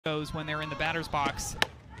goes when they're in the batter's box.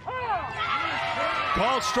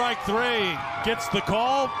 Called strike three. Gets the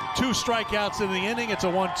call. 2 strikeouts in the inning. It's a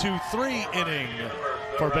 1-2-3 inning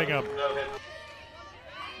for Bingham.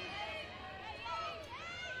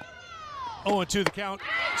 0-2 the count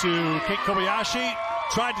to Kobayashi.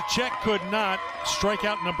 Tried to check, could not.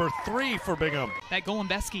 Strikeout number 3 for Bingham. That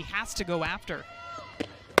Golembeski has to go after.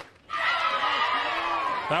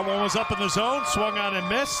 That one was up in the zone, swung on and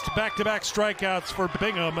missed. Back-to-back strikeouts for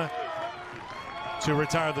Bingham to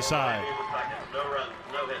retire the side.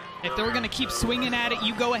 If they're going to keep swinging at it,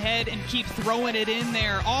 you go ahead and keep throwing it in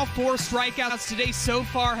there. All 4 strikeouts today so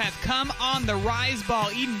far have come on the rise ball.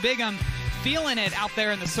 Eden Bingham feeling it out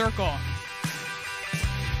there in the circle.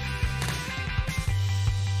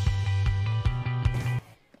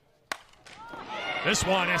 This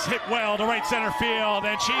one is hit well to right center field,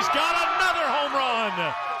 and she's got another home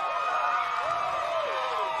run.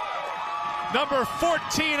 Number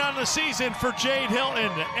 14 on the season for Jade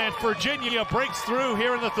Hilton, and Virginia breaks through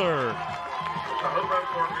here in the 3rd. Home run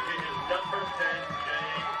for Virginia's number 10,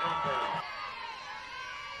 Jade Hilton.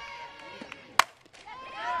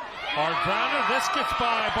 Hard grounder. This gets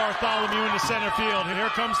by Bartholomew into center field. And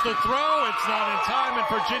here comes the throw. It's not in time, and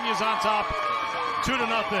Virginia's on top 2-0.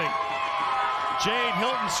 Jade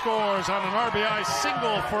Hilton scores on an RBI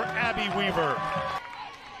single for Abby Weaver.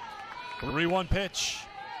 3-1 pitch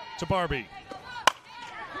to Barbie.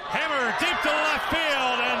 Hammer deep to left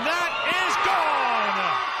field, and that is gone.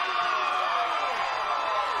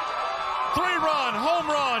 3-run home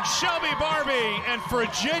run, Shelby Barbie, and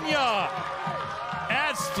Virginia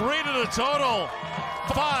adds 3 to the total.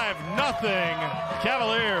 5-0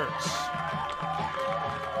 Cavaliers.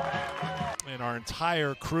 And our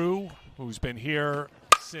entire crew, who's been here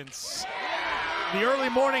since the early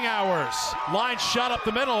morning hours. Line shot up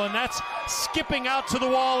the middle, and that's skipping out to the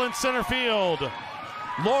wall in center field.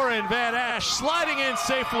 Lauren Van Ash sliding in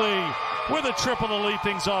safely with a triple to lead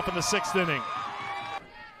things off in the 6th inning.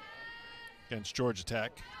 Against Georgia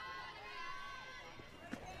Tech.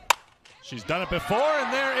 She's done it before,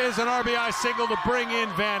 and there is an RBI single to bring in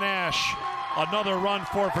Van Ash. Another run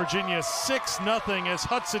for Virginia, 6-0 as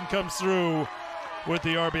Hudson comes through with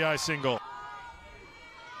the RBI single.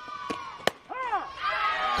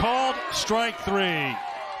 Called strike 3.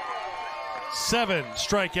 7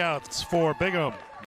 strikeouts for Bingham.